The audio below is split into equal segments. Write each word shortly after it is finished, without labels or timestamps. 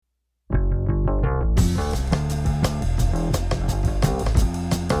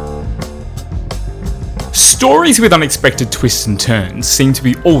Stories with unexpected twists and turns seem to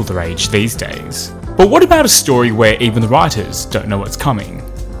be all the rage these days. But what about a story where even the writers don't know what's coming?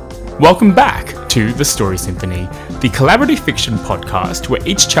 Welcome back to The Story Symphony, the collaborative fiction podcast where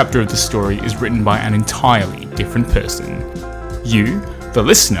each chapter of the story is written by an entirely different person. You, the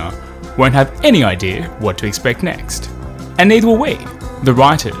listener, won't have any idea what to expect next. And neither will we, the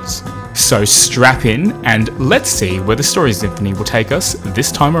writers. So strap in and let's see where The Story Symphony will take us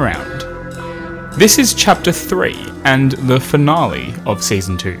this time around. This is Chapter 3 and the finale of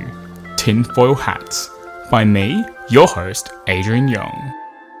Season 2, Tinfoil Hats, by me, your host, Adrian Yeung.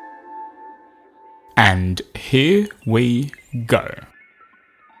 And here we go.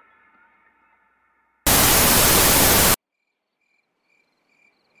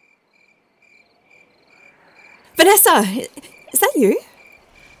 Vanessa, is that you?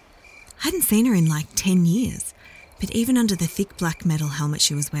 I hadn't seen her in like 10 years, but even under the thick black metal helmet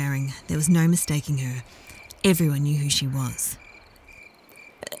she was wearing, there was no mistaking her. Everyone knew who she was.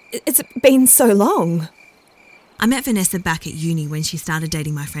 It's been so long. I met Vanessa back at uni when she started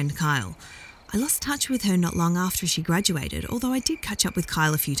dating my friend Kyle. I lost touch with her not long after she graduated, although I did catch up with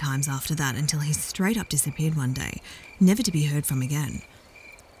Kyle a few times after that until he straight up disappeared one day, never to be heard from again.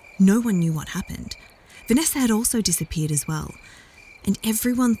 No one knew what happened. Vanessa had also disappeared as well, and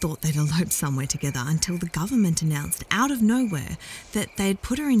everyone thought they'd eloped somewhere together until the government announced out of nowhere that they'd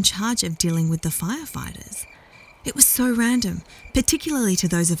put her in charge of dealing with the firefighters. It was so random, particularly to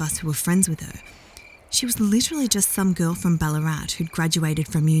those of us who were friends with her. She was literally just some girl from Ballarat who'd graduated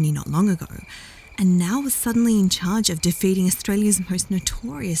from uni not long ago, and now was suddenly in charge of defeating Australia's most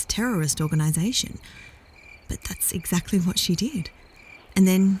notorious terrorist organisation. But that's exactly what she did. And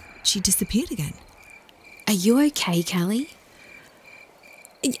then she disappeared again. Are you okay, Callie?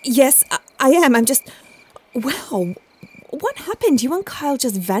 Yes, I am. I'm just... Wow, what happened? You and Kyle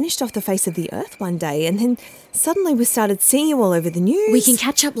just vanished off the face of the earth one day, and then suddenly we started seeing you all over the news. We can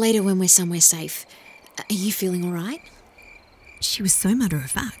catch up later when we're somewhere safe. Are you feeling all right? She was so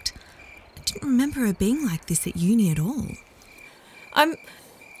matter-of-fact. I didn't remember her being like this at uni at all.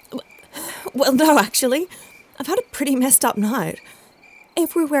 Well, no, actually. I've had a pretty messed up night.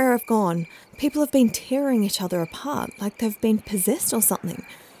 Everywhere I've gone, people have been tearing each other apart like they've been possessed or something.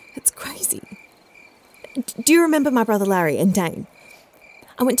 It's crazy. Do you remember my brother Larry and Dane?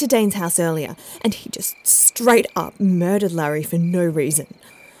 I went to Dane's house earlier and he just straight up murdered Larry for no reason.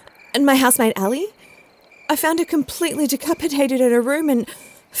 And my housemate Ali? I found her completely decapitated in her room and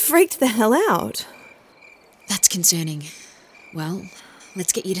freaked the hell out. That's concerning. Well,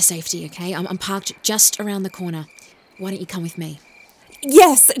 let's get you to safety, okay? I'm parked just around the corner. Why don't you come with me?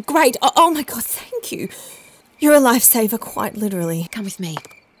 Yes, great. Oh my God, thank you. You're a lifesaver, quite literally. Come with me.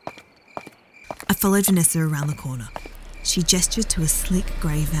 I followed Vanessa around the corner. She gestured to a sleek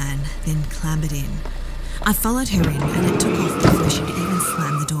grey van, then clambered in. I followed her in and it took off before she'd even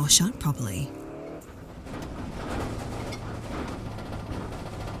slammed the door shut properly.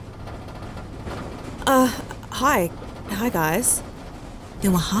 Hi guys.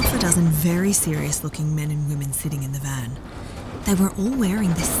 There were half a dozen very serious-looking men and women sitting in the van. They were all wearing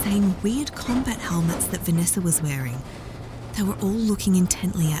the same weird combat helmets that Vanessa was wearing. They were all looking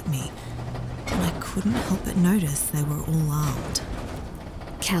intently at me, and I couldn't help but notice they were all armed.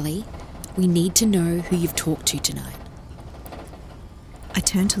 Callie, we need to know who you've talked to tonight. I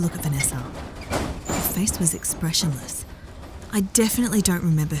turned to look at Vanessa. Her face was expressionless. I definitely don't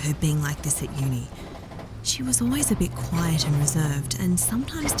remember her being like this at uni. She was always a bit quiet and reserved, and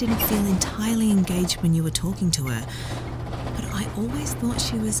sometimes didn't feel entirely engaged when you were talking to her. But I always thought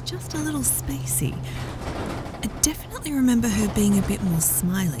she was just a little spacey. I definitely remember her being a bit more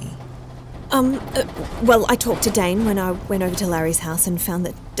smiley. Well, I talked to Dane when I went over to Larry's house and found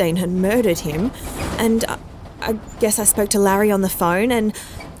that Dane had murdered him. And I guess I spoke to Larry on the phone and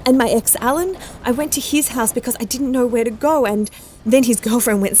my ex, Alan, I went to his house because I didn't know where to go. And then his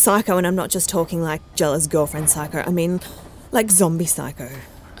girlfriend went psycho, and I'm not just talking like jealous girlfriend psycho. I mean, like zombie psycho.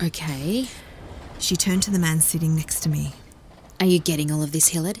 Okay. She turned to the man sitting next to me. Are you getting all of this,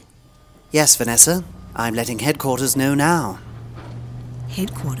 Hillard? Yes, Vanessa. I'm letting headquarters know now.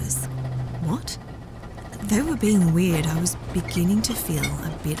 Headquarters? What? They were being weird. I was beginning to feel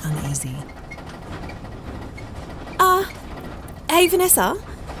a bit uneasy. Hey Vanessa,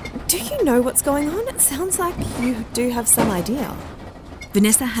 do you know what's going on? It sounds like you do have some idea.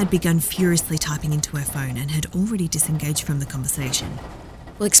 Vanessa had begun furiously typing into her phone and had already disengaged from the conversation.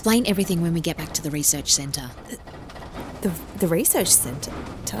 We'll explain everything when we get back to the research centre. The research centre?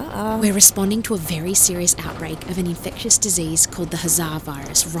 We're responding to a very serious outbreak of an infectious disease called the Hazar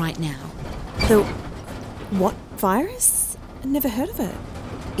virus right now. The what virus? I never heard of it.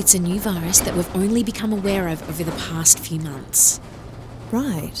 It's a new virus that we've only become aware of over the past few months.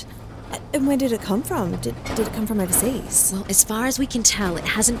 Right. And where did it come from? Did it come from overseas? Well, as far as we can tell, it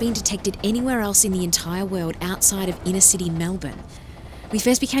hasn't been detected anywhere else in the entire world outside of inner city Melbourne. We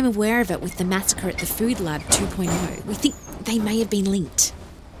first became aware of it with the massacre at the Food Lab 2.0. We think they may have been linked.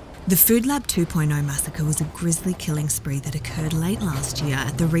 The Food Lab 2.0 massacre was a grisly killing spree that occurred late last year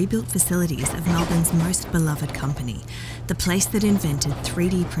at the rebuilt facilities of Melbourne's most beloved company, the place that invented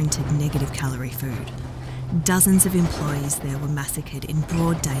 3D printed negative calorie food. Dozens of employees there were massacred in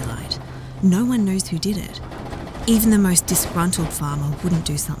broad daylight. No one knows who did it. Even the most disgruntled farmer wouldn't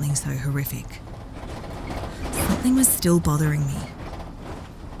do something so horrific. Something was still bothering me.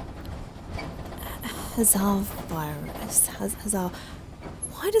 Hazar virus. Hazar.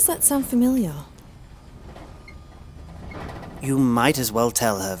 Why does that sound familiar? You might as well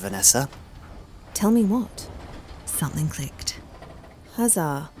tell her, Vanessa. Tell me what? Something clicked.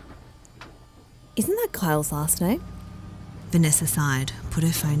 Hazar. Isn't that Kyle's last name? Vanessa sighed, put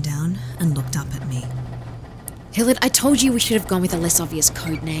her phone down, and looked up at me. Hillard, I told you we should have gone with a less obvious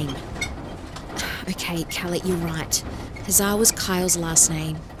code name. Okay, Callie, you're right. Hazar was Kyle's last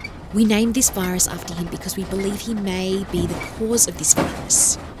name. We named this virus after him because we believe he may be the cause of this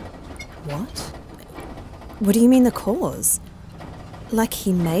virus. What? What do you mean the cause? Like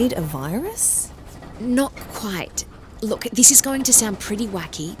he made a virus? Not quite. Look, this is going to sound pretty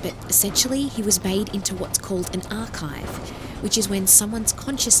wacky, but essentially he was made into what's called an archive, which is when someone's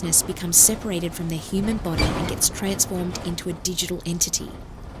consciousness becomes separated from their human body and gets transformed into a digital entity.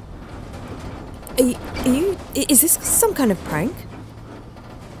 Is this some kind of prank?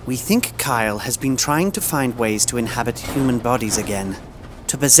 We think Kyle has been trying to find ways to inhabit human bodies again.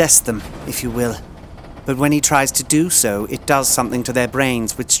 To possess them, if you will. But when he tries to do so, it does something to their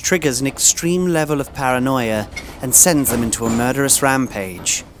brains which triggers an extreme level of paranoia and sends them into a murderous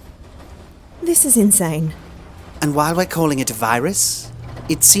rampage. This is insane. And while we're calling it a virus,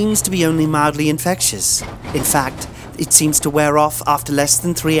 it seems to be only mildly infectious. In fact, it seems to wear off after less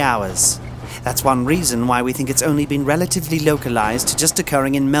than 3 hours. That's one reason why we think it's only been relatively localized to just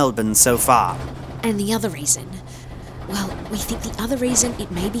occurring in Melbourne so far. And the other reason? Well, we think the other reason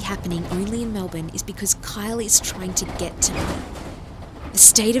it may be happening only in Melbourne is because Kyle is trying to get to me. The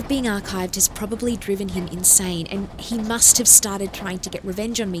state of being archived has probably driven him insane, and he must have started trying to get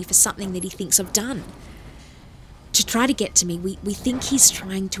revenge on me for something that he thinks I've done. To try to get to me, we think he's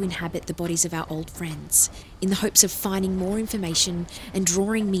trying to inhabit the bodies of our old friends, in the hopes of finding more information and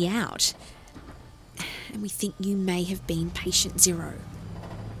drawing me out. And we think you may have been patient zero.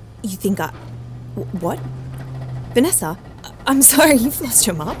 You think what? Vanessa, I'm sorry, you've lost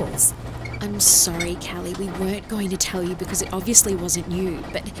your marbles. I'm sorry, Callie, we weren't going to tell you because it obviously wasn't you,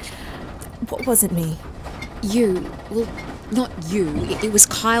 but... What wasn't me? You. Well, not you. It was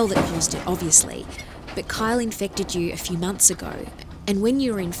Kyle that caused it, obviously. But Kyle infected you a few months ago. And when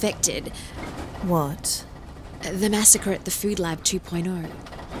you were infected... What? The massacre at the Food Lab 2.0.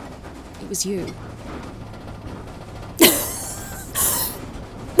 It was you.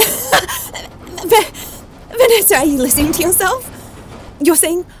 Vanessa, are you listening to yourself? You're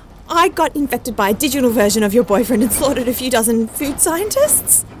saying I got infected by a digital version of your boyfriend and slaughtered a few dozen food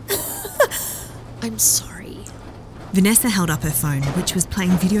scientists? I'm sorry. Vanessa held up her phone, which was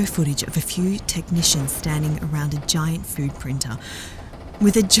playing video footage of a few technicians standing around a giant food printer,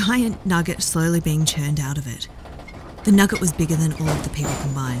 with a giant nugget slowly being churned out of it. The nugget was bigger than all of the people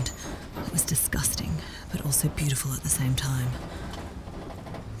combined. It was disgusting, but also beautiful at the same time.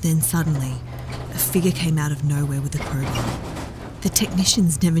 Then suddenly, a figure came out of nowhere with a crowbar. The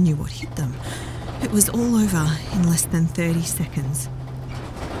technicians never knew what hit them. It was all over in less than 30 seconds.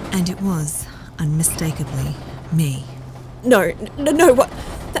 And it was, unmistakably, me. No, what?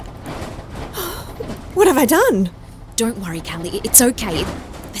 What have I done? Don't worry, Callie, it's okay.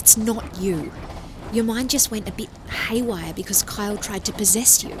 That's not you. Your mind just went a bit haywire because Kyle tried to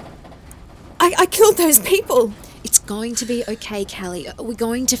possess you. I killed those people. It's going to be okay, Callie. We're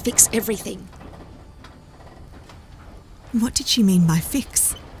going to fix everything. What did she mean by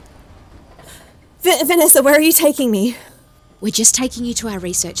fix? Vanessa, where are you taking me? We're just taking you to our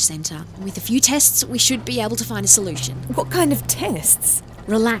research centre. With a few tests, we should be able to find a solution. What kind of tests?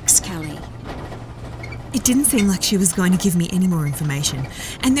 Relax, Callie. It didn't seem like she was going to give me any more information,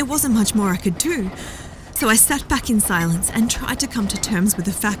 and there wasn't much more I could do. So I sat back in silence and tried to come to terms with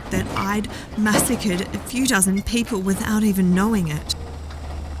the fact that I'd massacred a few dozen people without even knowing it.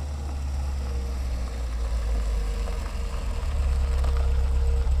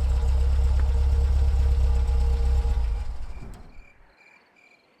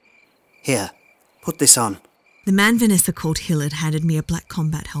 Here, put this on. The man Vanessa called Hillard handed me a black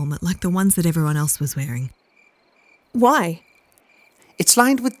combat helmet like the ones that everyone else was wearing. Why? It's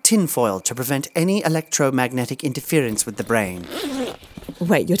lined with tinfoil to prevent any electromagnetic interference with the brain.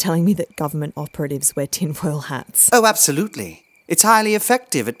 Wait, you're telling me that government operatives wear tinfoil hats? Oh, absolutely. It's highly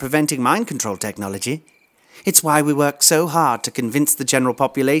effective at preventing mind control technology. It's why we work so hard to convince the general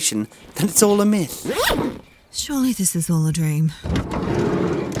population that it's all a myth. Surely this is all a dream.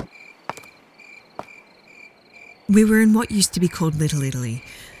 We were in what used to be called Little Italy,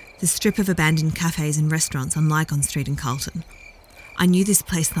 the strip of abandoned cafes and restaurants on Lygon Street in Carlton. I knew this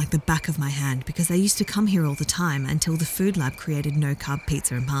place like the back of my hand because I used to come here all the time until the food lab created no-carb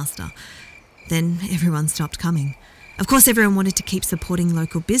pizza and pasta. Then everyone stopped coming. Of course, everyone wanted to keep supporting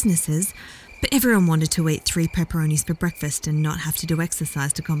local businesses, but everyone wanted to eat 3 pepperonis for breakfast and not have to do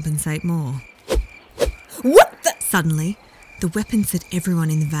exercise to compensate more. What the? Suddenly, the weapons that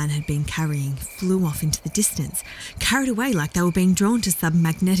everyone in the van had been carrying flew off into the distance, carried away like they were being drawn to some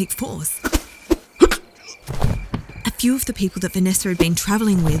magnetic force. A few of the people that Vanessa had been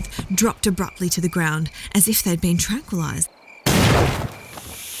travelling with dropped abruptly to the ground, as if they'd been tranquilised.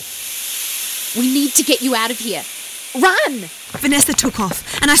 We need to get you out of here. Run! Vanessa took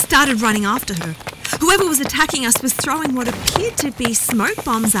off, and I started running after her. Whoever was attacking us was throwing what appeared to be smoke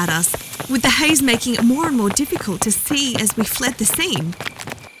bombs at us, with the haze making it more and more difficult to see as we fled the scene.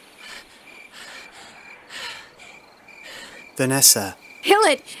 Vanessa.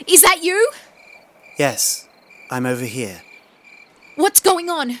 Hillard, is that you? Yes, I'm over here. What's going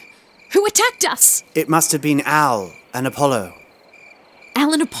on? Who attacked us? It must have been Al and Apollo.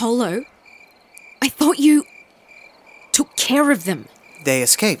 Al and Apollo? I thought you took care of them. They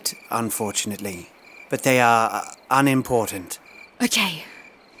escaped, unfortunately, but they are unimportant. Okay.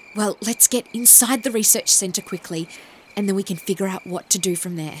 Well, let's get inside the research centre quickly, and then we can figure out what to do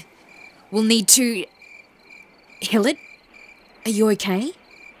from there. We'll need to... Hillard? Are you okay?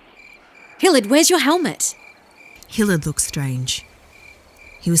 Hillard, where's your helmet? Hillard looked strange.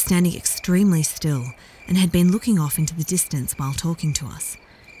 He was standing extremely still and had been looking off into the distance while talking to us.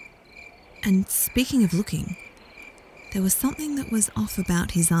 And speaking of looking, there was something that was off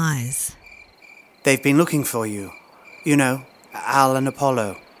about his eyes. They've been looking for you. You know, Al and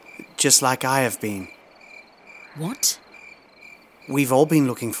Apollo. Just like I have been. What? We've all been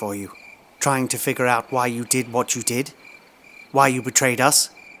looking for you. Trying to figure out why you did what you did. Why you betrayed us.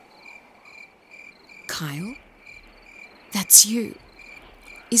 Kyle? That's you,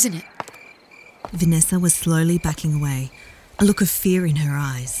 isn't it? Vanessa was slowly backing away, a look of fear in her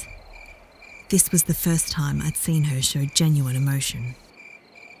eyes. This was the first time I'd seen her show genuine emotion.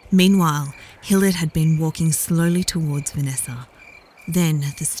 Meanwhile, Hillard had been walking slowly towards Vanessa. Then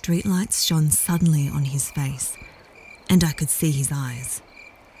the streetlights shone suddenly on his face, and I could see his eyes.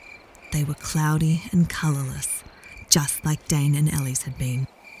 They were cloudy and colourless, just like Dane and Ellie's had been.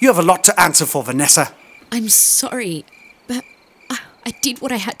 You have a lot to answer for, Vanessa. I'm sorry, but I did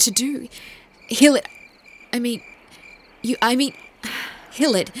what I had to do. Hillard,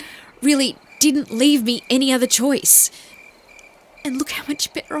 Hillard really didn't leave me any other choice. And look how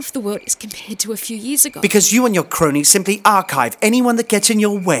much better off the world is compared to a few years ago. Because you and your cronies simply archive anyone that gets in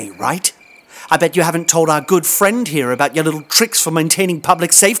your way, right? I bet you haven't told our good friend here about your little tricks for maintaining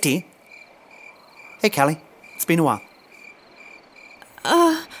public safety. Hey, Callie. It's been a while.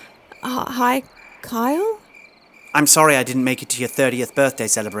 Hi, Kyle? I'm sorry I didn't make it to your 30th birthday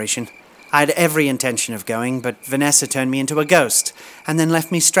celebration. I had every intention of going, but Vanessa turned me into a ghost and then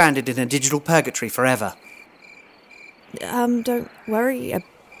left me stranded in a digital purgatory forever. Don't worry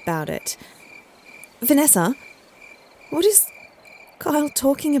about it. Vanessa, what is Kyle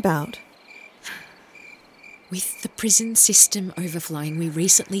talking about? With the prison system overflowing, we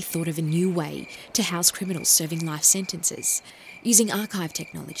recently thought of a new way to house criminals serving life sentences, using archive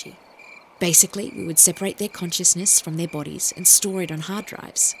technology. Basically, we would separate their consciousness from their bodies and store it on hard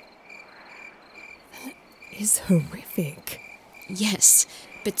drives. That is horrific. Yes,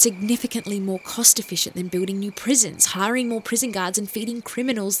 but significantly more cost-efficient than building new prisons, hiring more prison guards and feeding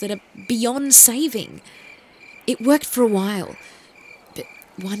criminals that are beyond saving. It worked for a while, but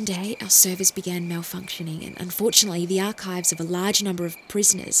one day our servers began malfunctioning and unfortunately the archives of a large number of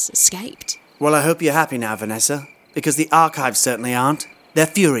prisoners escaped. Well, I hope you're happy now, Vanessa, because the archives certainly aren't. They're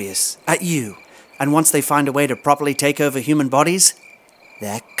furious at you, and once they find a way to properly take over human bodies,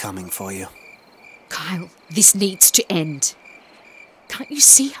 they're coming for you. Kyle, this needs to end. Can't you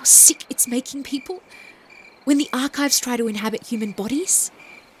see how sick it's making people? When the archives try to inhabit human bodies,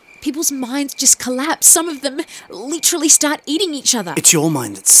 people's minds just collapse. Some of them literally start eating each other. It's your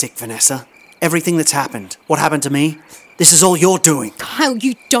mind that's sick, Vanessa. Everything that's happened, what happened to me, this is all you're doing. Kyle,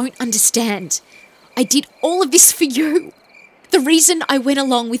 you don't understand. I did all of this for you. The reason I went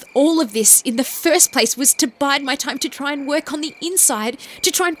along with all of this in the first place was to bide my time to try and work on the inside,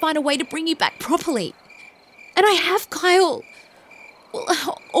 to try and find a way to bring you back properly. And I have, Kyle.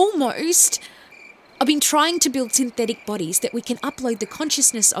 Well, almost. I've been trying to build synthetic bodies that we can upload the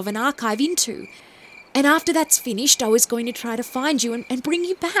consciousness of an archive into. And after that's finished, I was going to try to find you and bring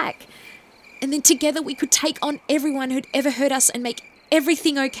you back. And then together we could take on everyone who'd ever hurt us and make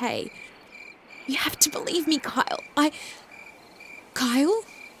everything okay. You have to believe me, Kyle. Kyle?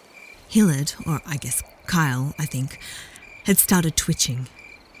 Hillard, or I guess Kyle, I think, had started twitching.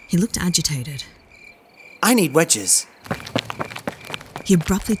 He looked agitated. I need wedges. He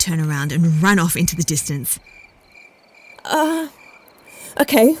abruptly turned around and ran off into the distance.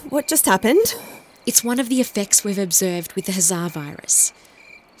 Okay, what just happened? It's one of the effects we've observed with the Hazar virus.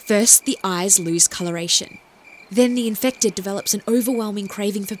 First, the eyes lose coloration. Then the infected develops an overwhelming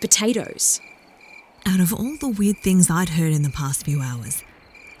craving for potatoes. Out of all the weird things I'd heard in the past few hours,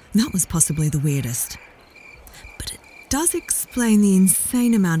 that was possibly the weirdest. But it does explain the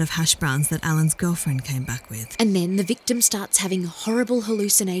insane amount of hash browns that Alan's girlfriend came back with. And then the victim starts having horrible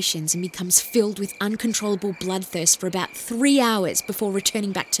hallucinations and becomes filled with uncontrollable bloodthirst for about 3 hours before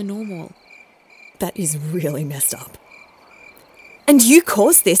returning back to normal. That is really messed up. And you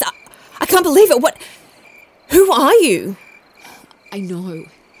caused this. I can't believe it. Who are you? I know.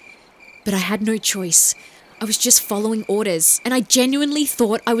 But I had no choice. I was just following orders, and I genuinely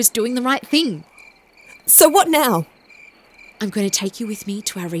thought I was doing the right thing. So what now? I'm going to take you with me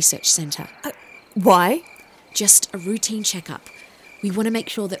to our research centre. Why? Just a routine checkup. We want to make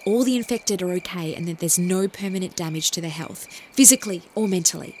sure that all the infected are okay and that there's no permanent damage to their health, physically or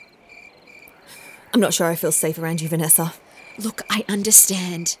mentally. I'm not sure I feel safe around you, Vanessa. Look, I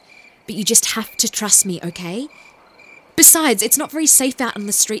understand, but you just have to trust me, okay? Besides, it's not very safe out on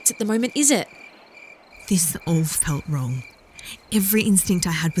the streets at the moment, is it? This all felt wrong. Every instinct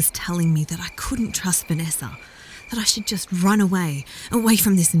I had was telling me that I couldn't trust Vanessa, that I should just run away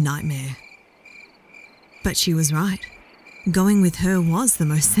from this nightmare. But she was right. Going with her was the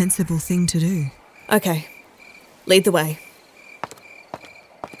most sensible thing to do. Okay, lead the way.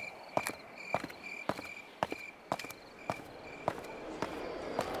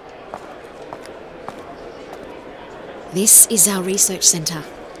 This is our research centre.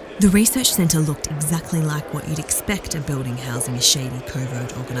 The research centre looked exactly like what you'd expect a building housing a shady,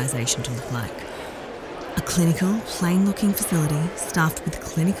 covert organisation to look like. A clinical, plain-looking facility staffed with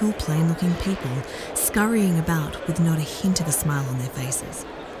clinical, plain-looking people scurrying about with not a hint of a smile on their faces.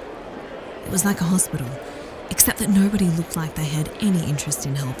 It was like a hospital, except that nobody looked like they had any interest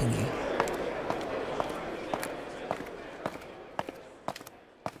in helping you.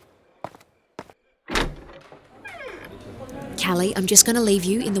 Callie, I'm just going to leave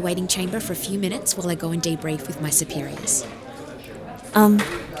you in the waiting chamber for a few minutes while I go and debrief with my superiors.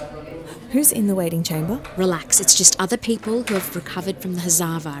 Who's in the waiting chamber? Relax, it's just other people who have recovered from the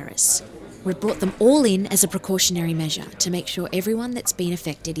Hazar virus. We've brought them all in as a precautionary measure to make sure everyone that's been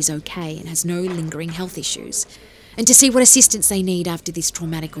affected is okay and has no lingering health issues, and to see what assistance they need after this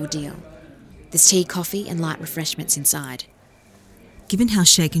traumatic ordeal. There's tea, coffee and light refreshments inside. Given how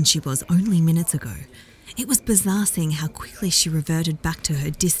shaken she was only minutes ago, it was bizarre seeing how quickly she reverted back to her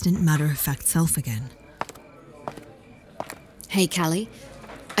distant, matter-of-fact self again. Hey, Callie,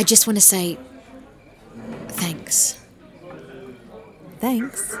 I just want to say thanks.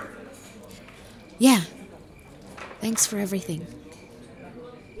 Thanks. Yeah, thanks for everything.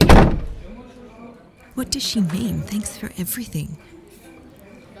 What does she mean, thanks for everything?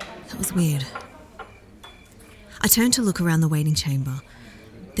 That was weird. I turned to look around the waiting chamber.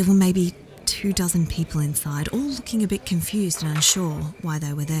 There were maybe 24 people inside, all looking a bit confused and unsure why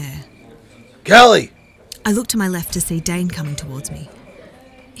they were there. Callie! I looked to my left to see Dane coming towards me.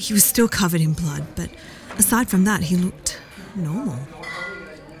 He was still covered in blood, but aside from that, he looked normal.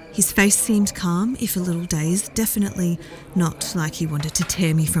 His face seemed calm, if a little dazed, definitely not like he wanted to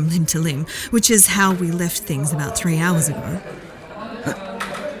tear me from limb to limb, which is how we left things about 3 hours ago.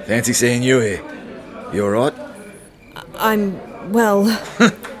 Fancy seeing you here. You alright? Well...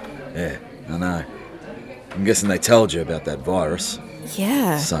 Yeah, I know. I'm guessing they told you about that virus.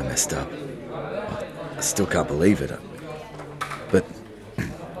 Yeah. So messed up. I still can't believe it. But,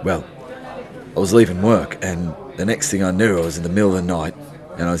 well, I was leaving work, and the next thing I knew, I was in the middle of the night,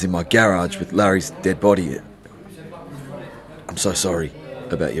 and I was in my garage with Larry's dead body. I'm so sorry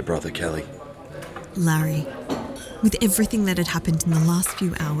about your brother, Callie. Larry. With everything that had happened in the last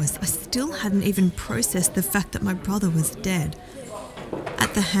few hours, I still hadn't even processed the fact that my brother was dead.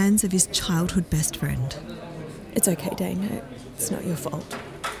 At the hands of his childhood best friend. It's okay, Dane. It's not your fault.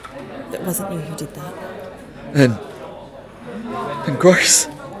 It wasn't you who did that. And Grace,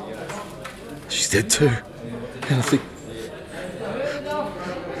 she's dead too. And I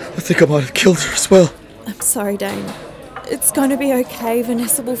think I might have killed her as well. I'm sorry, Dane. It's going to be okay.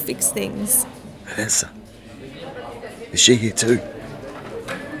 Vanessa will fix things. Vanessa? Is she here too?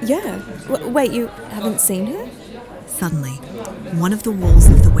 Yeah. Wait, you haven't seen her? Suddenly, one of the walls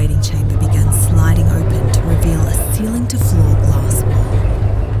of the waiting chamber began sliding open to reveal a ceiling-to-floor glass wall.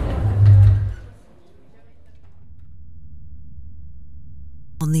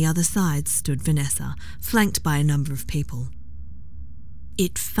 On the other side stood Vanessa, flanked by a number of people.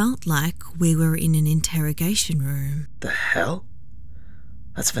 It felt like we were in an interrogation room. The hell?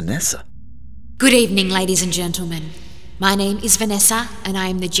 That's Vanessa. Good evening, ladies and gentlemen. My name is Vanessa, and I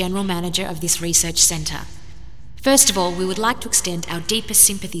am the General Manager of this research centre. First of all, we would like to extend our deepest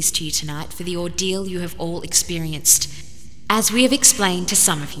sympathies to you tonight for the ordeal you have all experienced. As we have explained to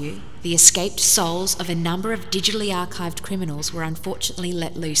some of you, the escaped souls of a number of digitally archived criminals were unfortunately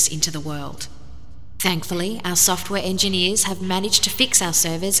let loose into the world. Thankfully, our software engineers have managed to fix our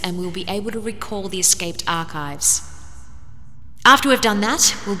servers and we'll be able to recall the escaped archives. After we've done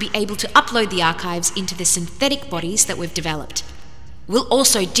that, we'll be able to upload the archives into the synthetic bodies that we've developed. We'll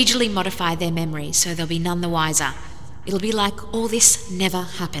also digitally modify their memories so they'll be none the wiser. It'll be like all this never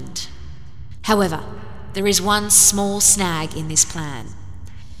happened. However, there is one small snag in this plan.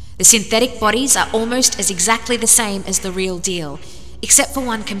 The synthetic bodies are almost as exactly the same as the real deal, except for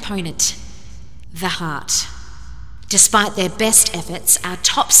one component: the heart. Despite their best efforts, our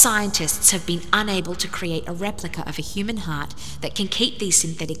top scientists have been unable to create a replica of a human heart that can keep these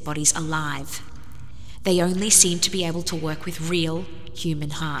synthetic bodies alive. They only seem to be able to work with real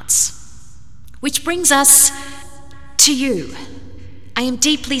human hearts. Which brings us to you. I am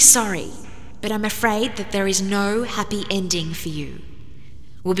deeply sorry, but I'm afraid that there is no happy ending for you.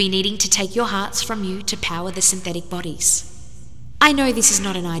 We'll be needing to take your hearts from you to power the synthetic bodies. I know this is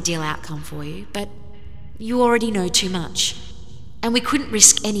not an ideal outcome for you, but you already know too much. And we couldn't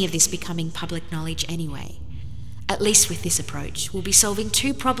risk any of this becoming public knowledge anyway. At least with this approach, we'll be solving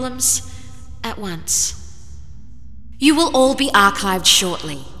two problems at once. You will all be archived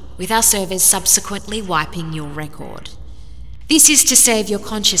shortly, with our servers subsequently wiping your record. This is to save your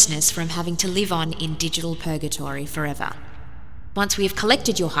consciousness from having to live on in digital purgatory forever. Once we have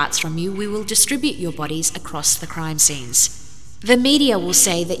collected your hearts from you, we will distribute your bodies across the crime scenes. The media will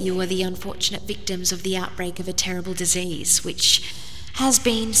say that you are the unfortunate victims of the outbreak of a terrible disease, which has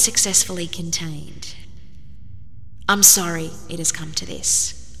been successfully contained. I'm sorry it has come to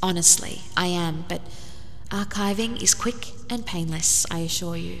this. Honestly, I am, but archiving is quick and painless, I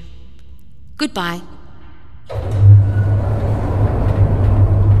assure you. Goodbye.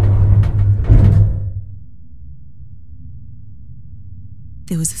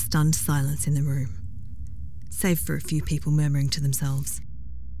 There was a stunned silence in the room, save for a few people murmuring to themselves.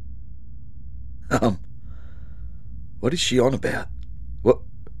 What is she on about? What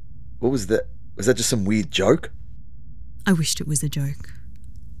was that? Was that just some weird joke? I wished it was a joke,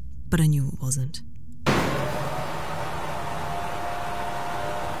 but I knew it wasn't.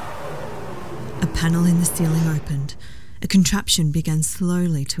 A panel in the ceiling opened. A contraption began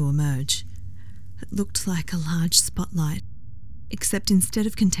slowly to emerge. It looked like a large spotlight, except instead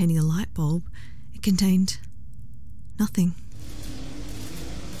of containing a light bulb, it contained nothing.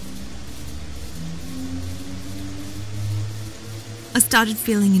 I started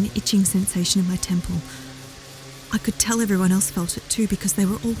feeling an itching sensation in my temple. I could tell everyone else felt it too because they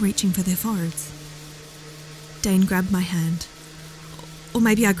were all reaching for their foreheads. Dane grabbed my hand. Or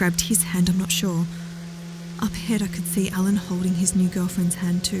maybe I grabbed his hand, I'm not sure. Up ahead I could see Alan holding his new girlfriend's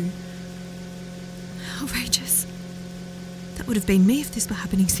hand too. Outrageous. That would have been me if this were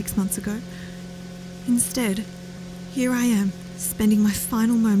happening 6 months ago. Instead, here I am, spending my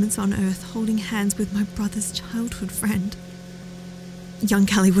final moments on Earth holding hands with my brother's childhood friend. Young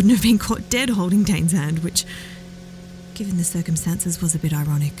Callie wouldn't have been caught dead holding Dane's hand, which, given the circumstances, was a bit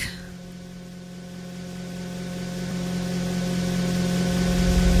ironic.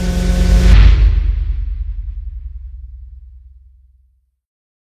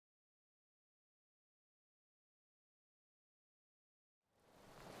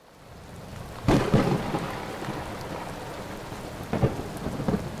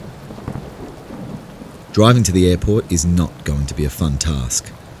 Driving to the airport is not going to be a fun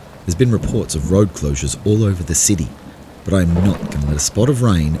task. There's been reports of road closures all over the city, but I'm not going to let a spot of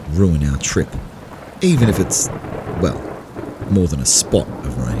rain ruin our trip, even if it's, well, more than a spot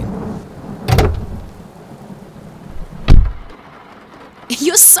of rain.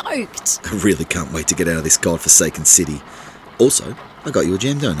 You're soaked! I really can't wait to get out of this godforsaken city. Also, I got you a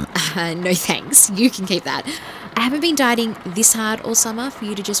jam donut. No thanks, you can keep that. I haven't been dieting this hard all summer for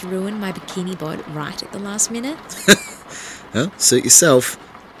you to just ruin my bikini bod right at the last minute. Well, suit yourself.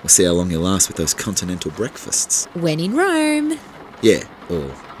 We'll see how long you last with those continental breakfasts. When in Rome. Yeah, or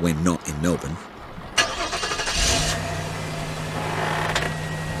when not in Melbourne.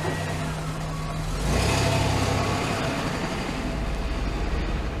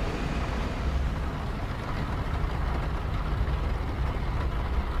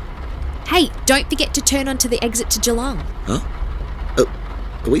 Hey, don't forget to turn onto the exit to Geelong. Huh?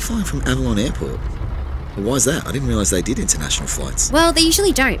 Are we flying from Avalon Airport? Why's that? I didn't realise they did international flights. Well, they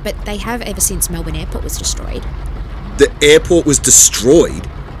usually don't, but they have ever since Melbourne Airport was destroyed. The airport was destroyed?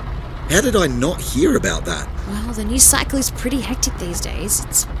 How did I not hear about that? Well, the news cycle is pretty hectic these days.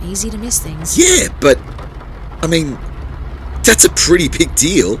 It's easy to miss things. Yeah, but, I mean, that's a pretty big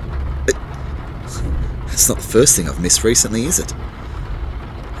deal. It's not the first thing I've missed recently, is it?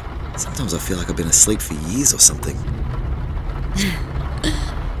 Sometimes I feel like I've been asleep for years or something.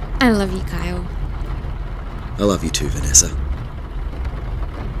 I love you, Kyle. I love you too, Vanessa.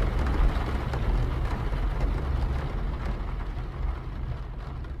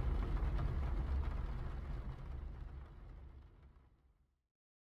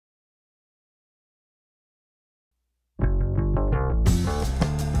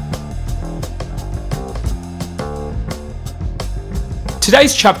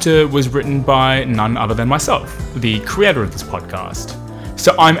 Today's chapter was written by none other than myself, the creator of this podcast.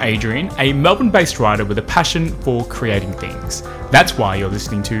 So I'm Adrian, a Melbourne-based writer with a passion for creating things. That's why you're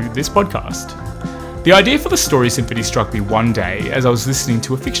listening to this podcast. The idea for the Story Symphony struck me one day as I was listening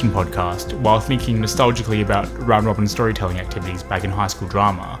to a fiction podcast while thinking nostalgically about round-robin storytelling activities back in high school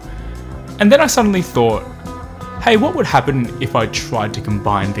drama. And then I suddenly thought, hey, what would happen if I tried to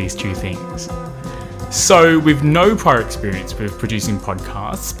combine these two things? So, with no prior experience with producing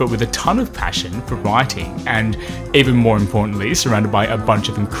podcasts, but with a ton of passion for writing, and even more importantly, surrounded by a bunch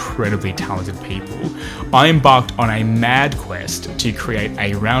of incredibly talented people, I embarked on a mad quest to create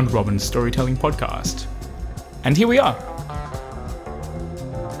a round-robin storytelling podcast. And here we are.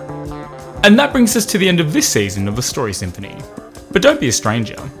 And that brings us to the end of this season of the Story Symphony. But don't be a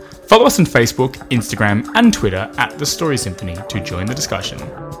stranger. Follow us on Facebook, Instagram, and Twitter at The Story Symphony to join the discussion.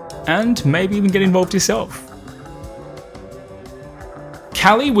 And maybe even get involved yourself.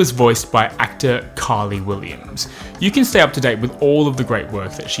 Callie was voiced by actor Carly Williams. You can stay up to date with all of the great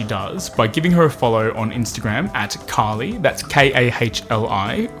work that she does by giving her a follow on Instagram at Carly, that's Kahli,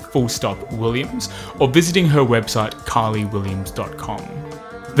 Williams, or visiting her website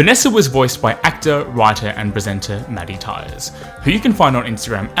carlywilliams.com. Vanessa was voiced by actor, writer, and presenter Maddie Tyres, who you can find on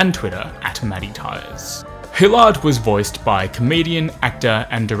Instagram and Twitter at Maddie Tyres. Hillard was voiced by comedian, actor,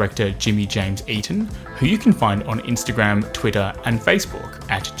 and director Jimmy James Eaton, who you can find on Instagram, Twitter, and Facebook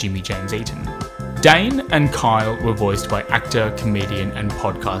at Jimmy James Eaton. Dane and Kyle were voiced by actor, comedian, and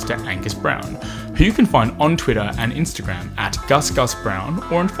podcaster Angus Brown, who you can find on Twitter and Instagram at Gus Brown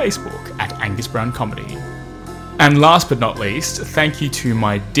or on Facebook at Angus Brown Comedy. And last but not least, thank you to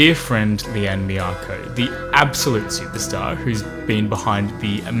my dear friend Leanne Miyako, the absolute superstar who's been behind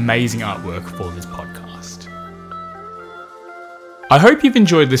the amazing artwork for this podcast. I hope you've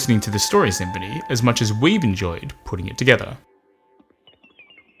enjoyed listening to the Story Symphony as much as we've enjoyed putting it together.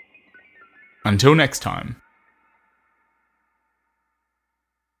 Until next time.